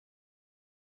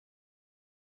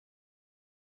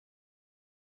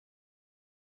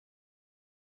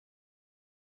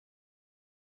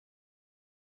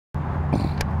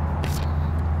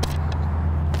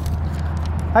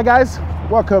Hi guys,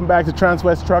 welcome back to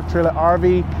Transwest Truck Trailer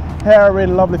RV here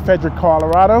in lovely Frederick,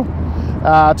 Colorado.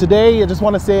 Today I just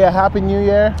want to say a happy new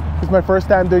year. It's my first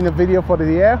time doing a video for the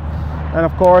year, and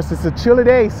of course it's a chilly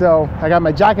day, so I got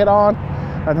my jacket on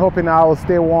and hoping I will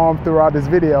stay warm throughout this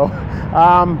video.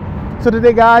 So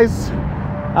today guys,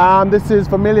 this is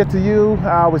familiar to you.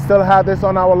 We still have this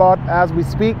on our lot as we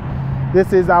speak.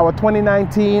 This is our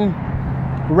 2019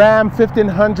 Ram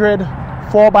 1500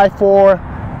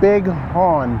 4x4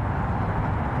 Bighorn.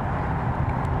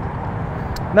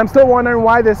 And I'm still wondering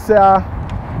why this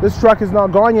truck is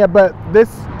not gone yet, but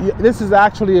this is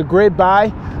actually a great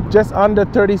buy, just under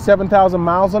 37,000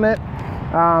 miles on it.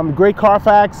 Great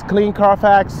Carfax, clean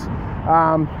Carfax.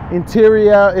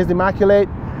 Interior is immaculate.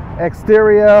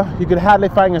 Exterior, you could hardly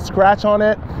find a scratch on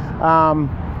it.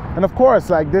 And of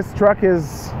course, like, this truck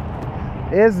is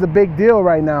the big deal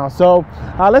right now. So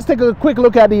let's take a quick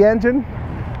look at the engine.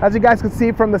 As you guys can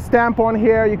see from the stamp on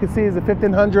here, you can see it's a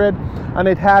 1500 and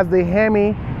it has the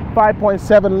Hemi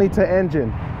 5.7 liter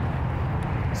engine.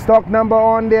 Stock number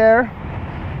on there,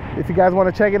 if you guys want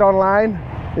to check it online,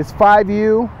 it's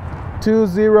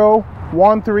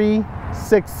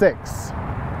 5U201366.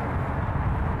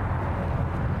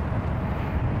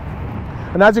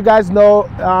 And as you guys know,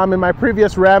 in my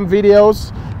previous Ram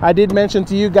videos, I did mention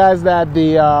to you guys that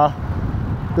the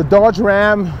Dodge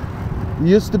Ram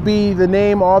used to be the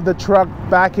name of the truck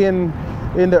back in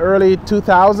the early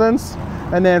 2000s,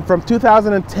 and then from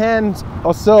 2010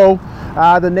 or so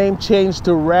the name changed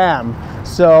to Ram.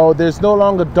 So there's no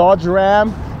longer Dodge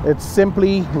Ram, it's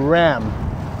simply Ram.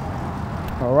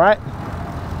 All right,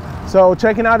 so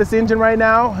checking out this engine right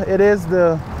now, it is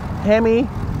the Hemi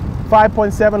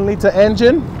 5.7 liter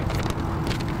engine.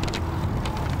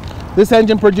 This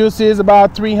engine produces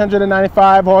about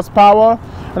 395 horsepower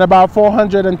and about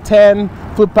 410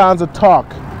 foot-pounds of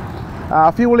torque.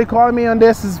 Fuel economy on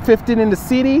this is 15 in the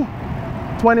city,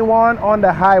 21 on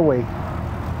the highway.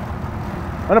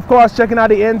 And of course, checking out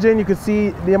the engine, you can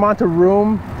see the amount of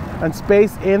room and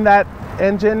space in that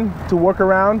engine to work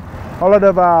around. A lot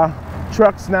of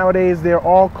trucks nowadays, they're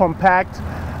all compact,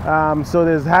 so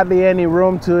there's hardly any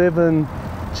room to even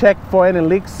check for any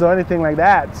leaks or anything like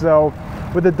that. So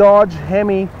with the Dodge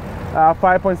Hemi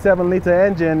 5.7 liter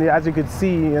engine, as you can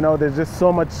see, you know, there's just so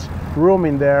much room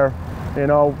in there, you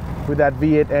know, with that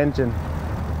V8 engine.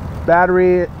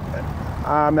 Battery,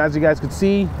 as you guys could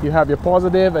see, you have your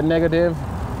positive and negative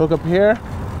hook up here.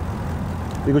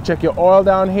 You can check your oil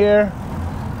down here,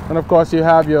 and of course you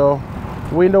have your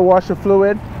window washer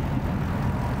fluid.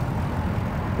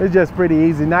 It's just pretty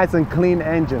easy, nice and clean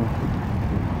engine.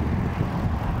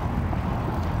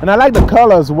 And I like the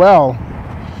color as well.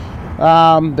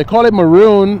 They call it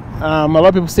maroon. A lot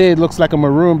of people say it looks like a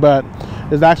maroon, but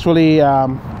it's actually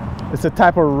it's a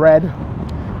type of red.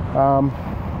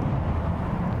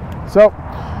 So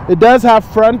it does have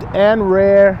front and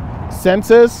rear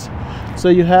sensors. So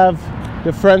you have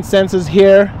the front sensors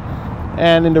here,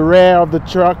 and in the rear of the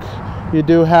truck you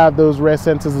do have those rear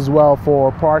sensors as well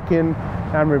for parking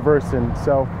and reversing.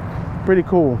 So pretty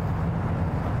cool.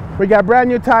 We got brand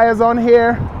new tires on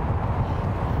here.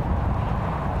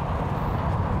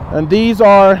 And these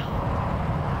are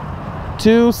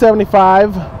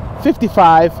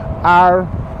 275/55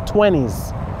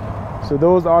 R20s. So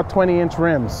those are 20-inch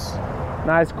rims.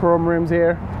 Nice chrome rims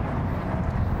here.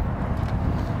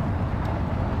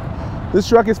 This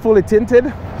truck is fully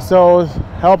tinted, so it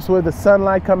helps with the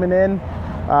sunlight coming in.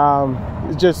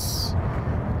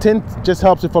 Tint just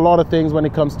helps with a lot of things when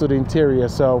it comes to the interior.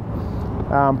 So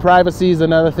privacy is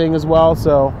another thing as well.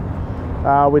 So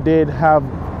we did have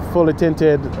fully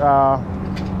tinted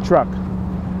truck.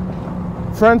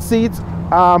 Front seats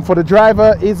for the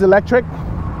driver is electric,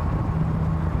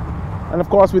 and of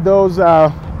course with those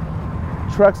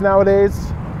trucks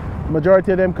nowadays,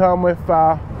 majority of them come with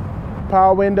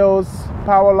power windows,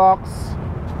 power locks,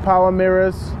 power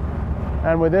mirrors,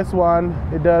 and with this one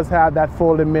it does have that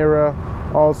folding mirror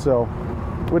also,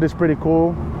 which is pretty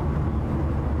cool,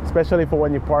 especially for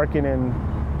when you're parking in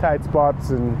tight spots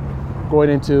and going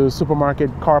into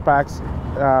supermarket car packs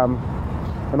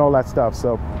and all that stuff.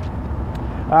 So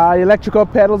electrical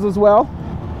pedals as well,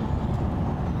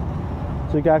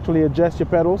 so you can actually adjust your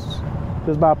pedals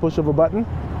just by a push of a button.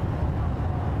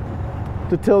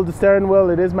 To tilt the steering wheel,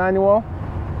 it is manual.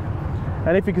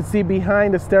 And if you can see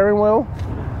behind the steering wheel,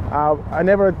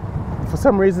 for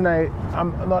some reason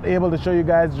I'm not able to show you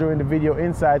guys during the video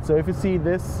inside. So if you see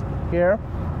this here,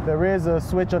 there is a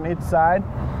switch on each side.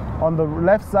 On the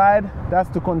left side, that's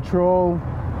to control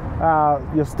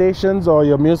your stations or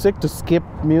your music, to skip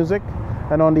music.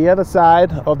 and on the other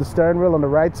side of the steering wheel on the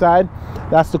right side,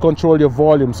 that's to control your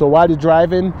volume. So while you're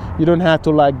driving, you don't have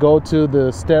to like go to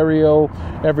the stereo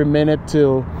every minute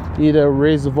to either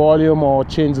raise the volume or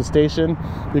change the station.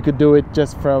 You could do it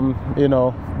just from, you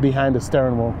know, behind the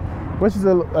steering wheel, which is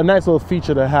a nice little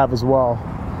feature to have as well.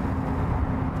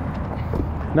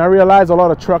 Now I realize a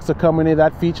lot of trucks are coming in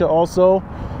that feature also,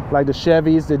 like the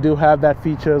Chevys, they do have that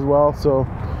feature as well. So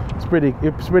it's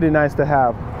pretty nice to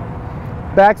have.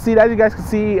 Back seat, as you guys can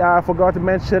see, I forgot to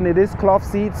mention, it is cloth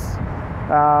seats,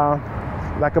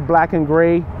 like a black and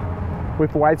gray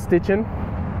with white stitching.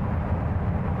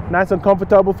 Nice and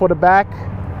comfortable for the back.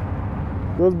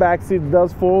 Those back seats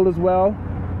does fold as well,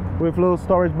 with little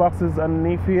storage boxes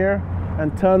underneath here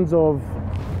and tons of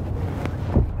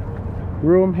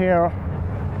room here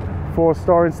for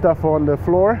storing stuff on the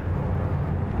floor.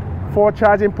 4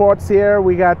 charging ports here.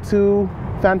 We got 2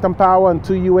 phantom power and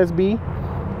 2 USB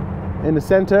in the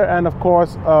center, and of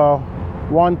course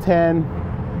 110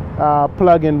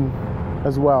 plug-in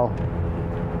as well,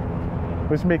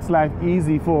 which makes life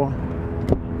easy for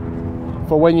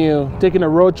when you're taking a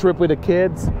road trip with the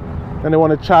kids and they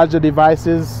want to charge the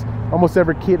devices. Almost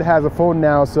every kid has a phone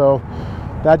now, so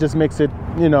that just makes it,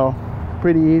 you know,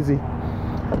 pretty easy.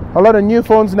 A lot of new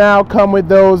phones now come with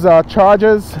those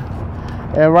chargers,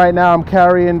 and right now I'm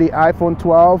carrying the iPhone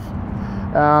 12,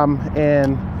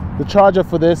 and the charger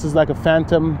for this is like a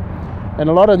Phantom, and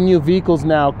a lot of new vehicles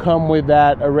now come with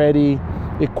that already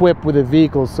equipped with the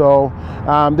vehicle. So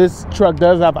this truck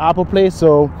does have Apple Play,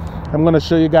 so I'm going to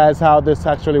show you guys how this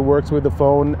actually works with the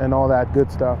phone and all that good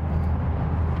stuff.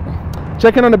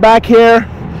 Checking on the back here,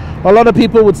 a lot of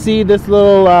people would see this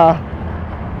little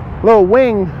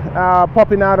wing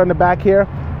popping out on the back here.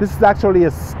 This is actually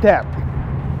a step.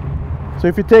 So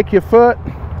if you take your foot,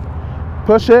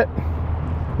 push it,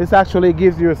 this actually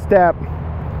gives you a step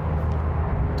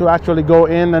to actually go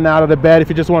in and out of the bed if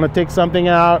you just want to take something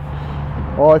out,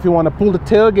 or if you want to pull the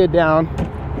tailgate down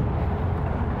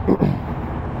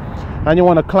and you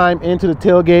want to climb into the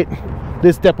tailgate,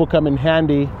 this step will come in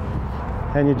handy,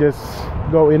 and you just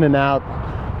go in and out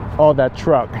of that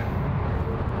truck.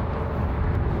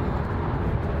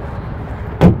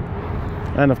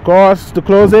 And of course, to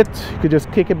close it, you could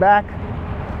just kick it back.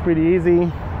 Pretty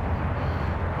easy.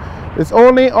 It's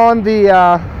only on the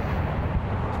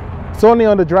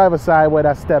driver's side where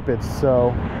that step is.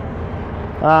 So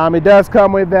it does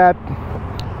come with that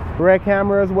rear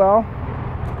camera as well.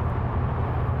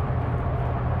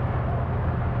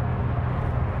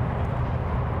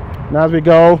 Now as we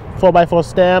go, 4x4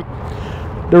 stamp,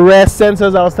 the rest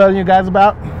sensors I was telling you guys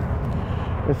about,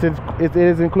 it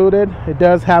is included. It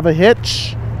does have a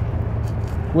hitch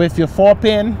with your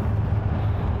 4-pin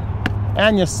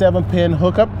and your 7-pin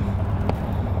hookup.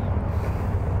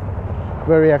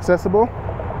 Very accessible.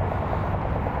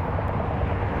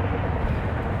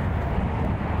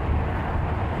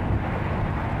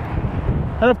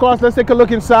 And of course, let's take a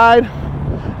look inside.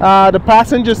 The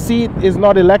passenger seat is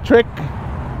not electric,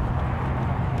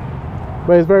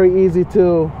 but it's very easy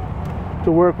to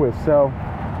work with. So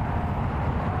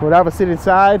we'll have a seat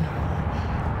inside,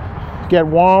 get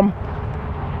warm.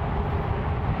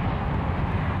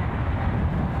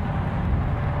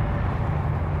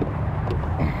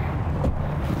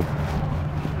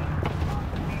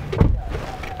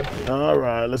 All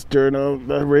right, let's turn on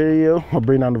the radio. I'll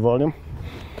bring down the volume.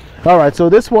 All right, so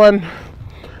this one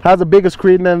has a bigger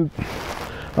screen than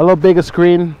a little bigger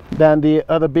screen than the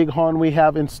other Bighorn we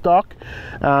have in stock.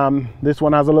 This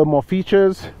one has a little more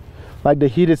features, like the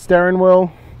heated steering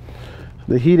wheel,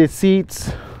 the heated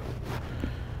seats.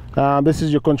 This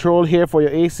is your control here for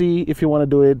your AC if you want to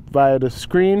do it via the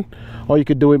screen, or you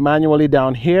could do it manually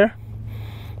down here.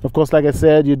 Of course, like I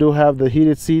said, you do have the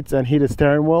heated seats and heated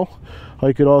steering wheel, or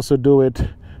you could also do it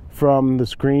from the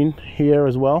screen here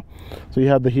as well. So you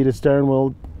have the heated steering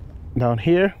wheel down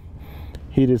here,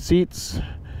 heated seats.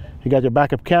 You got your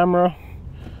backup camera.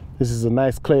 This is a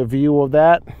nice clear view of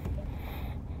that.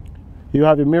 You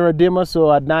have your mirror dimmer,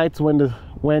 so at night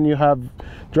when you have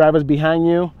drivers behind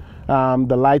you,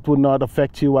 the light will not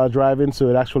affect you while driving, so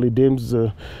it actually dims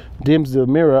the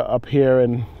mirror up here,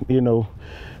 and you know,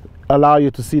 allow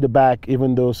you to see the back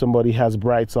even though somebody has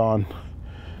brights on.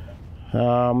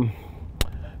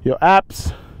 Your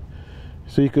apps,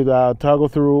 so you could toggle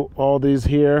through all these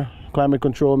here, climate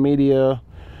control, media.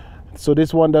 So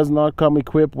this one does not come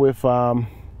equipped with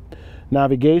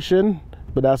navigation,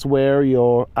 but that's where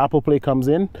your Apple Play comes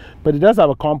in. But it does have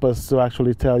a compass to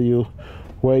actually tell you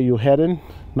where you're heading,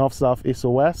 north, south, east,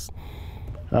 or west.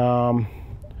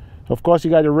 Of course,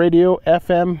 you got your radio,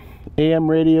 FM, AM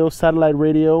radio, satellite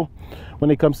radio.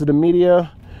 When it comes to the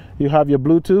media, you have your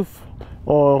Bluetooth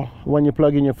or when you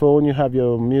plug in your phone, you have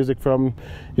your music from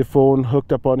your phone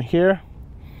hooked up on here.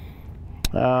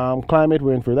 Climate,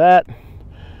 we're in for that.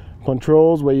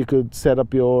 Controls, where you could set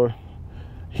up your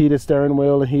heated steering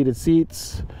wheel and heated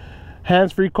seats.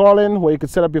 Hands-free calling, where you could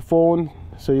set up your phone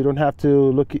so you don't have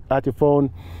to look at your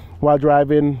phone while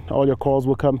driving. All your calls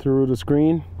will come through the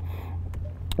screen.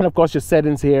 And of course your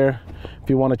settings here, if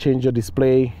you want to change your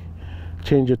display,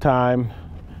 change your time,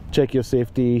 check your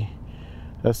safety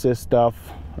assist stuff,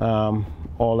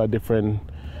 all that different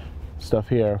stuff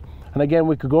here. And again,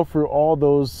 we could go through all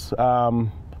those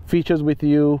features with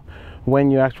you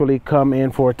when you actually come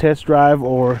in for a test drive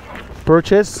or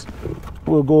purchase.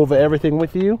 We'll go over everything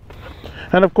with you.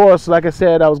 And of course, like I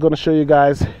said, I was going to show you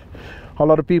guys, a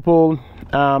lot of people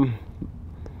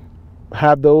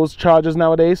have those chargers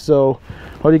nowadays. So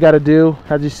all you got to do,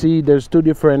 as you see, there's two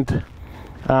different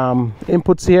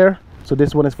inputs here. So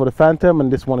this one is for the Phantom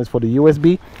and this one is for the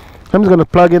USB. I'm just going to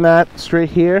plug in that straight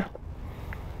here,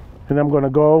 and I'm going to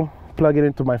go plug it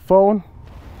into my phone.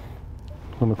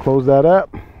 I'm going to close that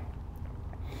up.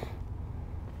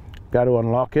 Got to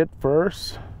unlock it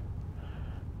first,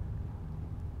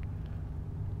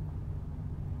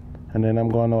 and then I'm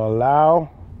going to allow.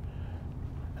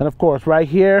 And of course, right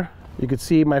here you can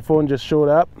see my phone just showed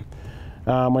up.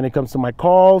 When it comes to my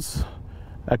calls,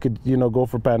 I could, you know, go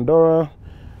for Pandora.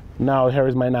 Now here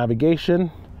is my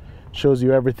navigation, shows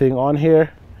you everything on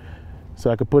here, so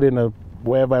I could put in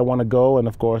wherever I want to go, and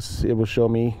of course it will show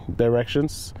me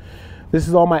directions. This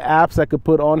is all my apps I could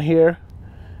put on here,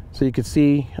 so you can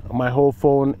see my whole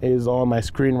phone is on my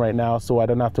screen right now, so I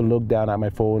don't have to look down at my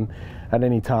phone at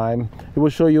any time. It will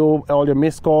show you all your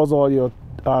missed calls, all your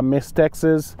missed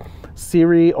texts.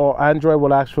 Siri or Android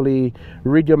will actually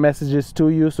read your messages to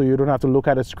you, so you don't have to look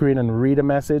at a screen and read a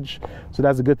message. So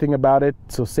that's a good thing about it.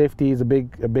 So safety is a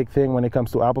big thing when it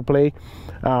comes to Apple Play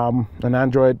and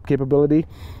Android capability.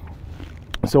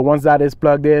 So once that is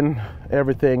plugged in,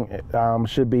 everything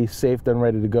should be safe and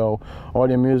ready to go. All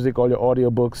your music, all your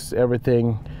audiobooks,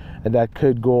 everything that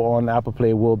could go on Apple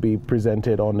Play will be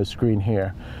presented on the screen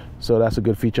here. So that's a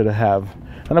good feature to have.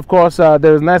 And of course,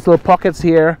 there's nice little pockets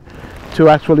here to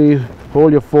actually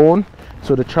hold your phone,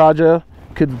 so the charger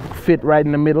could fit right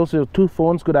in the middle, so two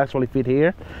phones could actually fit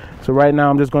here. So right now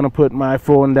I'm just going to put my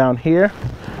phone down here,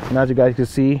 and as you guys can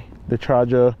see, the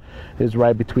charger is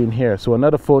right between here, so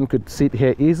another phone could sit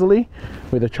here easily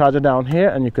with the charger down here,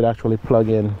 and you could actually plug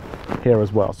in here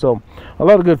as well. So a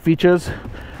lot of good features,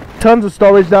 tons of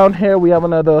storage down here. We have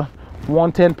another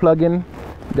 110 plug-in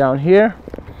down here,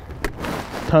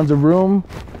 tons of room,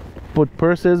 put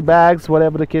purses, bags,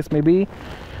 whatever the case may be.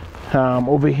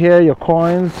 Over here, your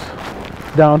coins.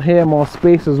 Down here, more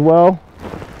space as well.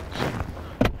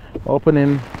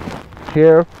 Opening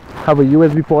here, have a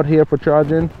USB port here for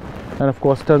charging, and of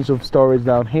course tons of storage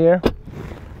down here.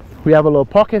 We have a little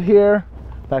pocket here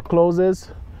that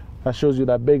closes, that shows you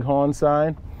that Bighorn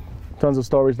sign. Tons of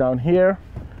storage down here.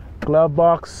 Glove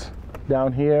box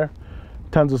down here,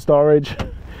 tons of storage.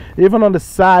 Even on the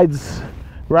sides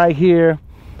right here,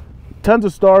 tons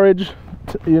of storage.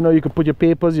 You know, you can put your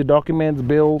papers, your documents,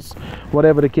 bills,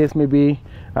 whatever the case may be.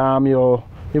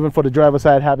 Even for the driver's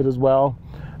side, have it as well.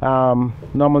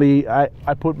 Normally I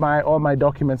put all my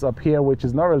documents up here, which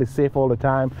is not really safe all the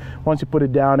time. Once you put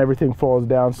it down, everything falls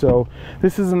down. So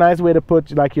this is a nice way to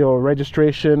put like your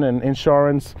registration and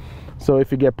insurance. So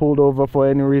if you get pulled over for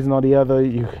any reason or the other,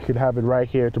 you could have it right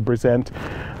here to present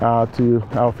to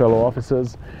our fellow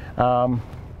officers.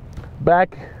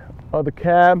 Back of the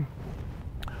cab,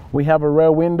 we have a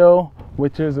rear window,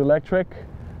 which is electric.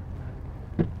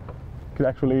 You can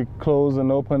actually close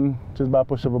and open just by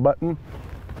push of a button.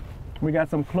 We got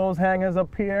some clothes hangers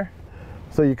up here,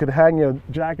 so you could hang your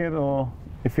jacket, or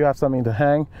if you have something to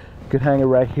hang, you could hang it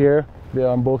right here. They're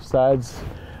on both sides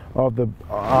of the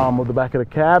back of the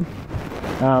cab.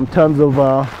 Tons of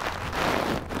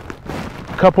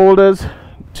cup holders,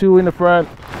 2 in the front,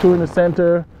 2 in the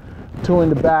center, 2 in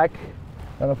the back,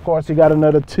 and of course you got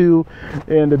another 2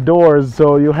 in the doors,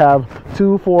 so you have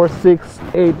 2, 4, 6,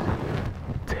 8,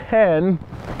 10,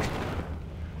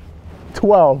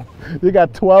 12. You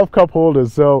got 12 cup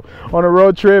holders, so on a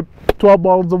road trip, 12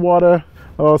 bottles of water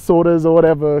or sodas or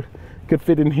whatever could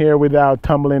fit in here without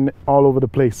tumbling all over the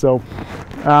place. So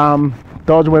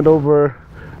Dodge went over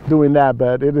doing that,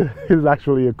 but it is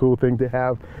actually a cool thing to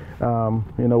have.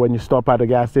 You know, when you stop at a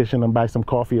gas station and buy some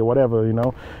coffee or whatever, you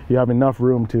know, you have enough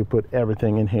room to put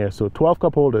everything in here. So 12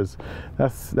 cup holders,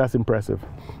 that's impressive.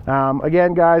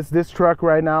 Again, guys, this truck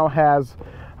right now has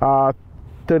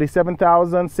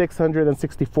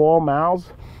 37,664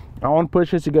 miles. On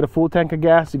purchase, you get a full tank of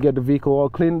gas, you get the vehicle all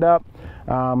cleaned up,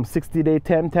 60-day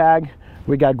temp tag,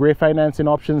 We got great financing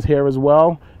options here as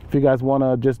well. If you guys want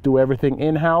to just do everything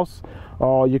in-house,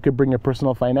 or you could bring your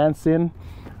personal financing.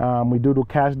 We do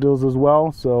cash deals as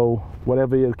well. So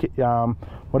whatever you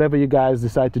guys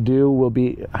decide to do, we'll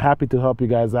be happy to help you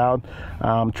guys out.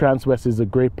 Transwest is a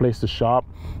great place to shop.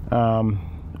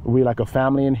 We like a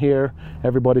family in here.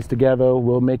 Everybody's together.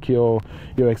 We'll make your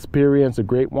experience a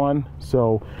great one.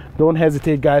 So don't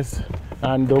hesitate, guys,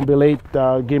 and don't be late.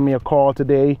 Give me a call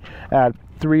today at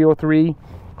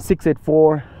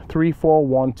 303-684-3412,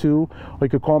 or you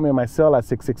could call me on my cell at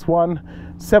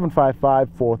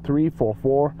 661-755-4344,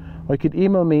 or you could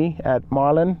email me at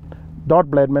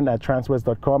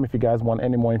marlon.bledman@transwest.com if you guys want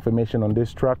any more information on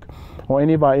this truck or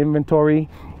any of our inventory.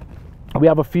 We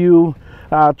have a few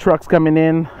trucks coming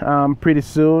in pretty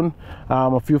soon,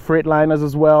 a few Freightliners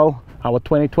as well. Our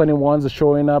 2021s are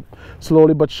showing up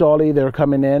slowly but surely. They're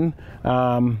coming in.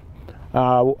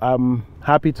 I'm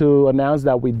happy to announce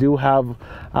that we do have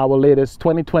our latest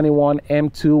 2021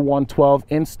 M2 112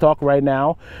 in stock right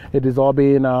now. It is all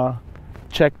being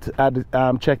checked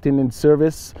in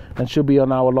service and should be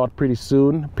on our lot pretty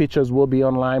soon. Pictures will be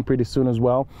online pretty soon as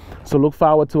well. So look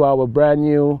forward to our brand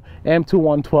new M2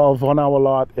 112 on our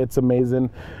lot. It's amazing.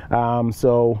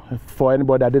 So for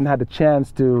anybody that didn't have the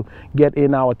chance to get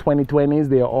in our 2020s,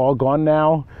 they are all gone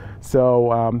now.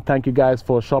 So thank you guys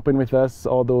for shopping with us,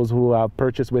 all those who have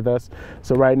purchased with us.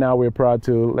 So right now we're proud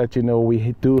to let you know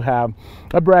we do have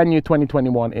a brand new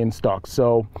 2021 in stock.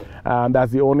 So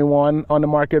that's the only one on the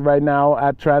market right now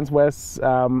at Transwest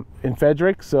in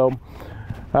Frederick. So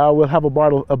we'll have a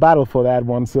battle for that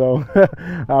one. So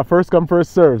first come,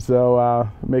 first serve. So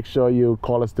make sure you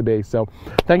call us today. So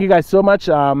thank you guys so much.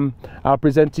 I'll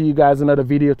present to you guys another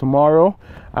video tomorrow.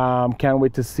 Can't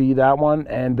wait to see that one.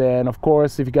 And then, of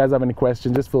course, if you guys have any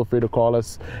questions, just feel free to call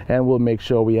us and we'll make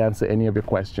sure we answer any of your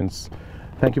questions.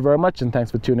 Thank you very much, and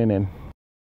thanks for tuning in.